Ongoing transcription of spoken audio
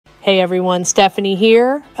Hey everyone, Stephanie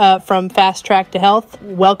here from Fast Track to Health.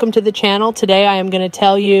 Welcome to the channel. Today I am going to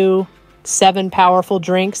tell you 7 powerful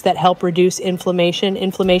drinks that help reduce inflammation.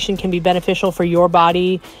 Inflammation can be beneficial for your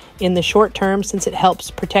body in the short term since it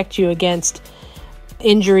helps protect you against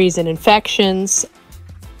injuries and infections.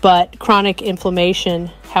 But chronic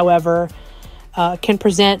inflammation, however, can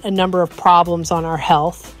present a number of problems on our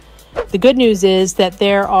health. The good news is that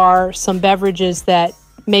there are some beverages that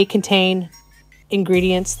may contain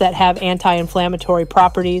ingredients that have anti-inflammatory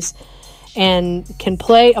properties and can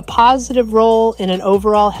play a positive role in an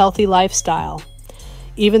overall healthy lifestyle.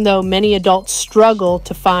 Even though many adults struggle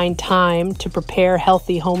to find time to prepare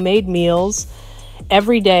healthy homemade meals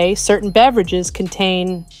every day, certain beverages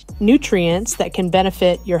contain nutrients that can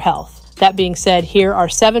benefit your health. That being said, here are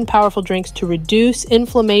 7 powerful drinks to reduce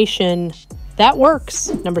inflammation that works.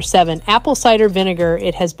 Number 7, apple cider vinegar.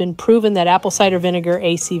 It has been proven that apple cider vinegar,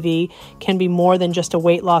 ACV, can be more than just a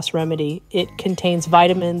weight loss remedy. It contains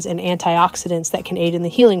vitamins and antioxidants that can aid in the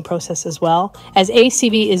healing process as well. As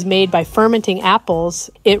ACV is made by fermenting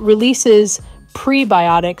apples, it releases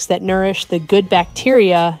prebiotics that nourish the good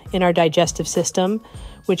bacteria in our digestive system,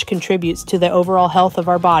 which contributes to the overall health of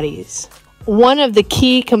our bodies. One of the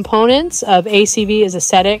key components of ACV is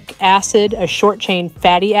acetic acid, a short-chain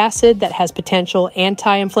fatty acid that has potential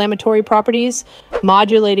anti-inflammatory properties,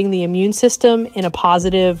 modulating the immune system in a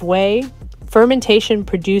positive way. Fermentation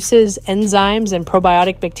produces enzymes and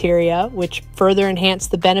probiotic bacteria, which further enhance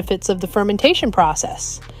the benefits of the fermentation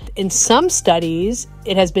process. In some studies,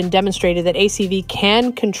 it has been demonstrated that ACV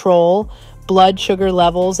can control blood sugar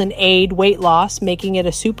levels and aid weight loss, making it a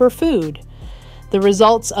superfood. The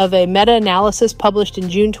results of a meta-analysis published in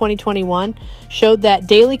June 2021 showed that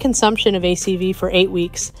daily consumption of ACV for 8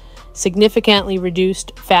 weeks significantly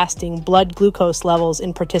reduced fasting blood glucose levels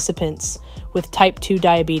in participants with type 2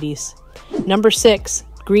 diabetes. Number 6,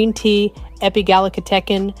 green tea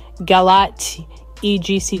epigallocatechin gallate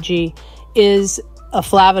EGCG is a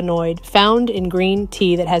flavonoid found in green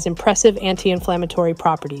tea that has impressive anti-inflammatory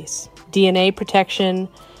properties. DNA protection,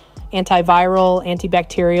 antiviral,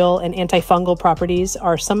 antibacterial, and antifungal properties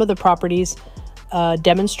are some of the properties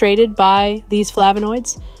demonstrated by these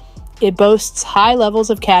flavonoids. It boasts high levels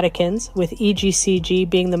of catechins, with EGCG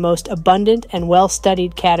being the most abundant and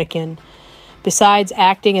well-studied catechin. Besides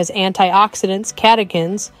acting as antioxidants,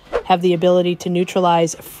 catechins have the ability to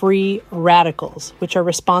neutralize free radicals, which are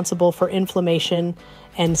responsible for inflammation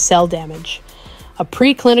and cell damage. A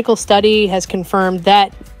preclinical study has confirmed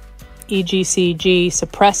that EGCG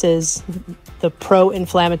suppresses the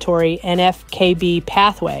pro-inflammatory NF-κB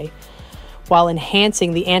pathway while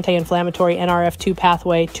enhancing the anti-inflammatory NRF2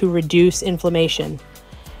 pathway to reduce inflammation.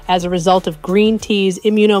 As a result of green tea's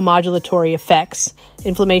immunomodulatory effects,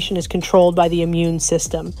 inflammation is controlled by the immune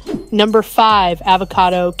system. Number 5,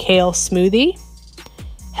 Avocado Kale Smoothie.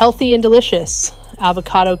 Healthy and delicious.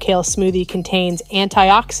 Avocado Kale Smoothie contains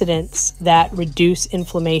antioxidants that reduce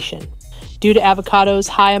inflammation. Due to avocado's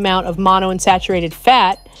high amount of monounsaturated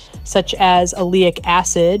fat, such as oleic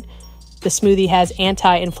acid, the smoothie has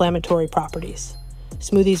anti-inflammatory properties.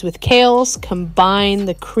 Smoothies with kales combine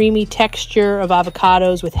the creamy texture of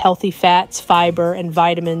avocados with healthy fats, fiber, and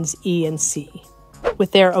vitamins E and C.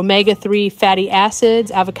 With their omega-3 fatty acids,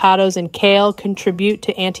 avocados and kale contribute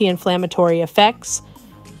to anti-inflammatory effects,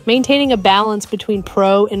 maintaining a balance between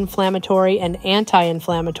pro-inflammatory and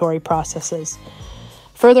anti-inflammatory processes.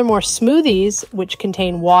 Furthermore, smoothies, which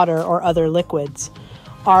contain water or other liquids,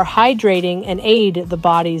 are hydrating and aid the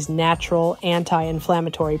body's natural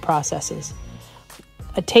anti-inflammatory processes.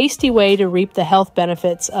 A tasty way to reap the health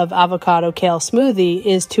benefits of avocado kale smoothie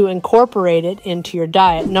is to incorporate it into your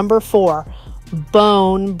diet. Number 4,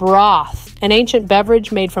 bone broth. An ancient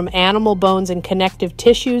beverage made from animal bones and connective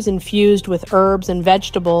tissues infused with herbs and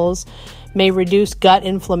vegetables may reduce gut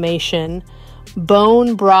inflammation.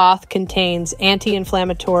 Bone broth contains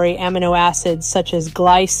anti-inflammatory amino acids such as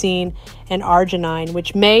glycine and arginine,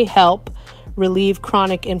 which may help relieve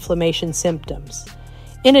chronic inflammation symptoms.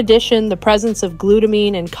 In addition, the presence of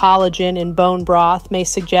glutamine and collagen in bone broth may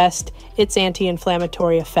suggest its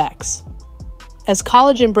anti-inflammatory effects. As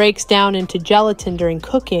collagen breaks down into gelatin during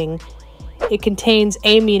cooking, it contains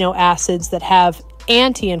amino acids that have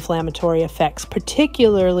anti-inflammatory effects,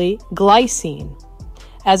 particularly glycine.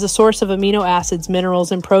 As a source of amino acids,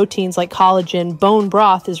 minerals, and proteins like collagen, bone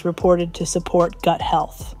broth is reported to support gut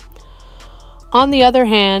health. On the other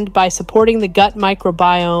hand, by supporting the gut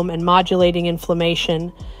microbiome and modulating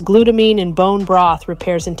inflammation, glutamine in bone broth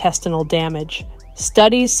repairs intestinal damage.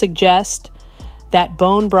 Studies suggest that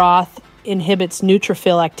bone broth inhibits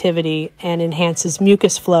neutrophil activity and enhances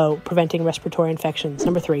mucus flow, preventing respiratory infections.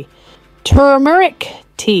 Number 3, Turmeric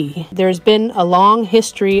tea. There's been a long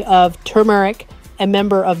history of turmeric, a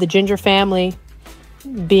member of the ginger family,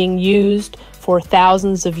 being used for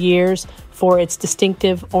thousands of years for its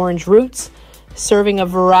distinctive orange roots, serving a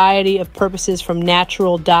variety of purposes from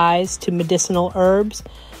natural dyes to medicinal herbs.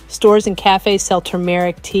 Stores and cafes sell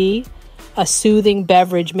turmeric tea, a soothing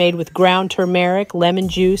beverage made with ground turmeric, lemon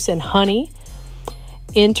juice, and honey.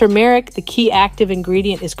 In turmeric, the key active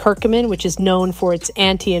ingredient is curcumin, which is known for its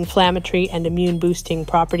anti-inflammatory and immune-boosting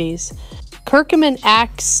properties. Curcumin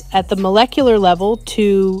acts at the molecular level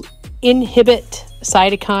to inhibit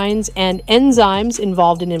cytokines and enzymes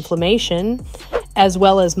involved in inflammation, as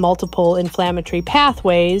well as multiple inflammatory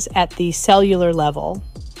pathways at the cellular level.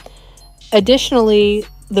 Additionally,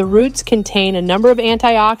 the roots contain a number of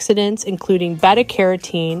antioxidants, including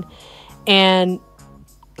beta-carotene and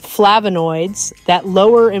flavonoids that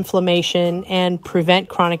lower inflammation and prevent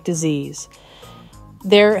chronic disease.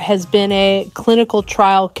 There has been a clinical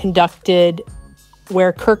trial conducted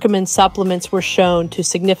where curcumin supplements were shown to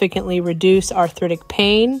significantly reduce arthritic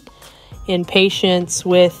pain in patients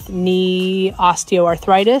with knee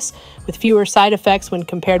osteoarthritis, with fewer side effects when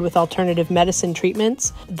compared with alternative medicine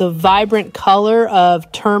treatments. The vibrant color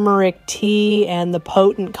of turmeric tea and the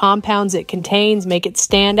potent compounds it contains make it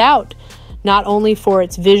stand out, not only for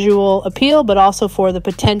its visual appeal, but also for the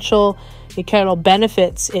potential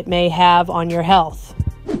benefits it may have on your health.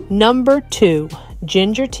 Number 2,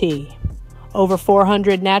 ginger tea. Over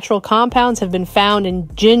 400 natural compounds have been found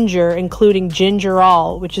in ginger, including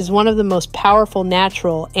gingerol, which is one of the most powerful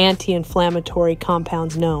natural anti-inflammatory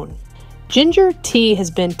compounds known. Ginger tea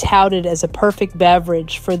has been touted as a perfect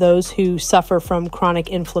beverage for those who suffer from chronic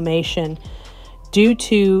inflammation. Due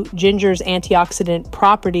to ginger's antioxidant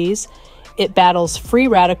properties, it battles free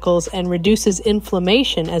radicals and reduces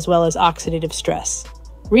inflammation as well as oxidative stress.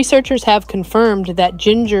 Researchers have confirmed that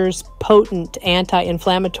ginger's potent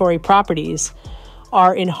anti-inflammatory properties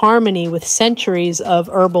are in harmony with centuries of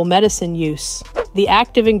herbal medicine use. The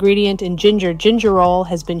active ingredient in ginger, gingerol,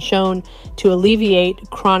 has been shown to alleviate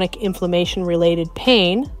chronic inflammation-related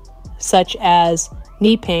pain, such as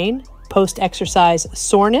knee pain, post-exercise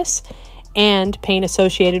soreness, and pain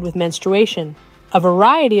associated with menstruation. A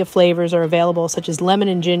variety of flavors are available, such as lemon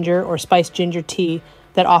and ginger or spiced ginger tea,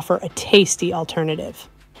 that offer a tasty alternative.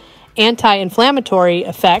 Anti-inflammatory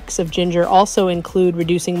effects of ginger also include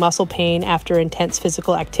reducing muscle pain after intense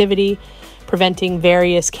physical activity, preventing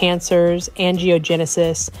various cancers,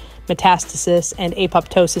 angiogenesis, metastasis, and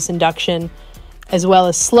apoptosis induction, as well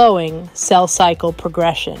as slowing cell cycle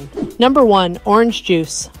progression. Number 1, orange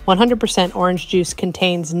juice. 100% orange juice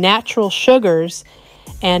contains natural sugars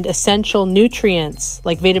and essential nutrients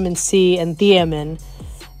like vitamin C and thiamine.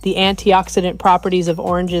 The antioxidant properties of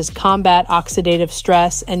oranges combat oxidative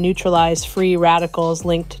stress and neutralize free radicals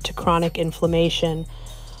linked to chronic inflammation.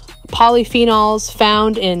 Polyphenols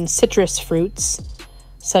found in citrus fruits,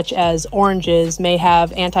 such as oranges, may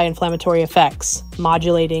have anti-inflammatory effects,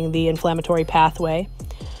 modulating the inflammatory pathway.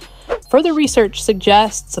 Further research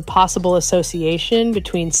suggests a possible association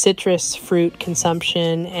between citrus fruit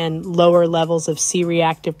consumption and lower levels of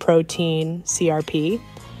C-reactive protein, CRP,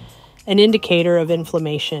 an indicator of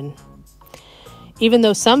inflammation. Even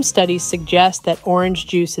though some studies suggest that orange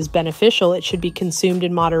juice is beneficial, it should be consumed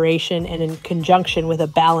in moderation and in conjunction with a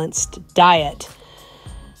balanced diet.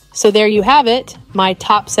 So there you have it, my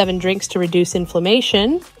top 7 drinks to reduce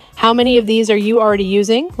inflammation. How many of these are you already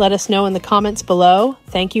using? Let us know in the comments below.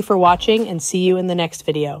 Thank you for watching and see you in the next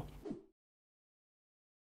video.